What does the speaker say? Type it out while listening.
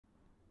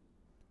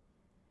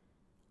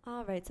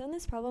Alright, so in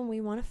this problem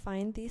we want to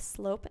find the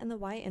slope and the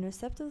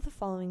y-intercept of the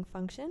following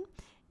function,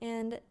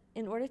 and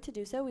in order to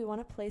do so we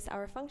want to place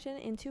our function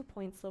into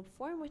point slope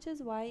form, which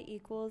is y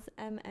equals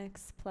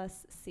mx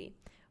plus c,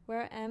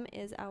 where m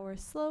is our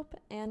slope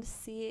and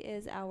c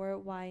is our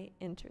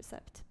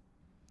y-intercept.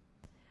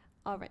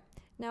 Alright,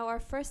 now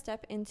our first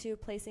step into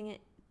placing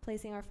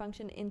our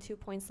function into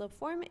point slope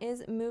form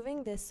is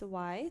moving this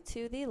y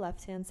to the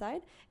left hand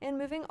side and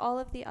moving all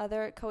of the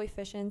other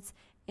coefficients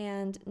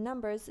and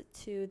numbers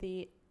to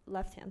the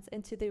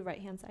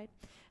right hand side.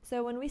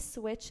 So when we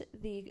switch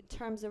the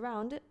terms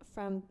around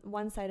from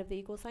one side of the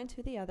equal sign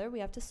to the other, we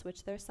have to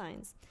switch their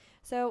signs.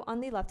 So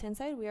on the left hand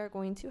side we are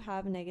going to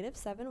have negative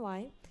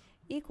 7y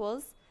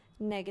equals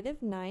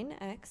negative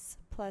 9x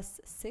plus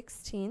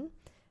 16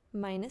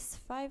 minus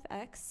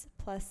 5x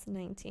plus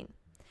 19.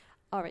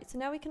 Alright, so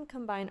now we can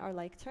combine our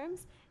like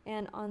terms,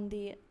 and on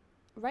the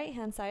right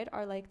hand side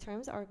our like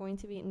terms are going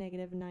to be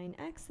negative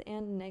 9x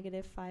and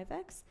negative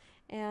 5x,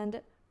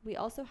 and we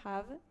also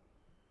have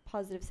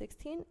positive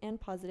 16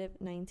 and positive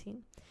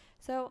 19.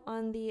 So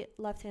on the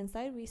left hand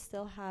side we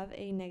still have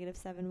a negative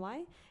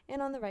 7y, and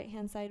on the right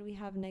hand side we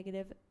have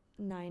negative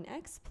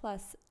 9x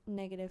plus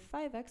negative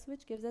 5x,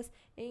 which gives us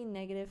a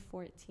negative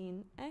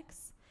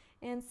 14x,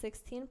 and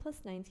 16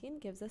 plus 19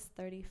 gives us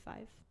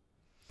 35.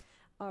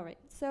 Alright,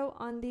 so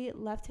on the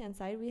left hand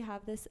side we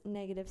have this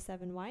negative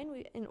 7y,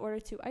 and in order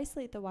to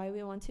isolate the y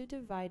we want to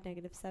divide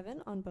negative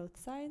 7 on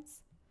both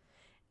sides.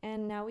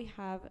 And now we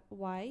have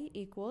y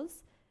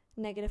equals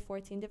negative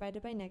 14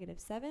 divided by negative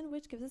 7,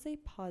 which gives us a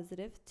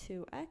positive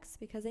 2x,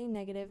 because a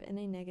negative and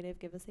a negative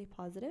give us a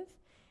positive.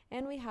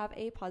 And we have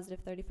a positive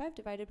 35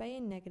 divided by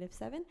a negative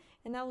 7,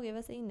 and that will give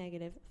us a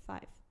negative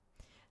 5.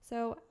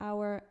 So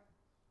our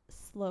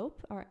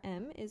slope, our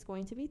m, is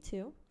going to be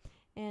 2,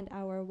 and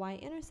our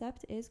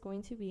y-intercept is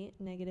going to be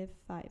negative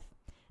 5.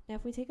 Now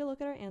if we take a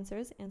look at our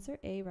answers, answer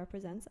A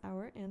represents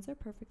our answer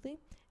perfectly,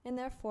 and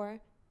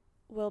therefore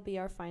will be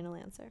our final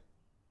answer.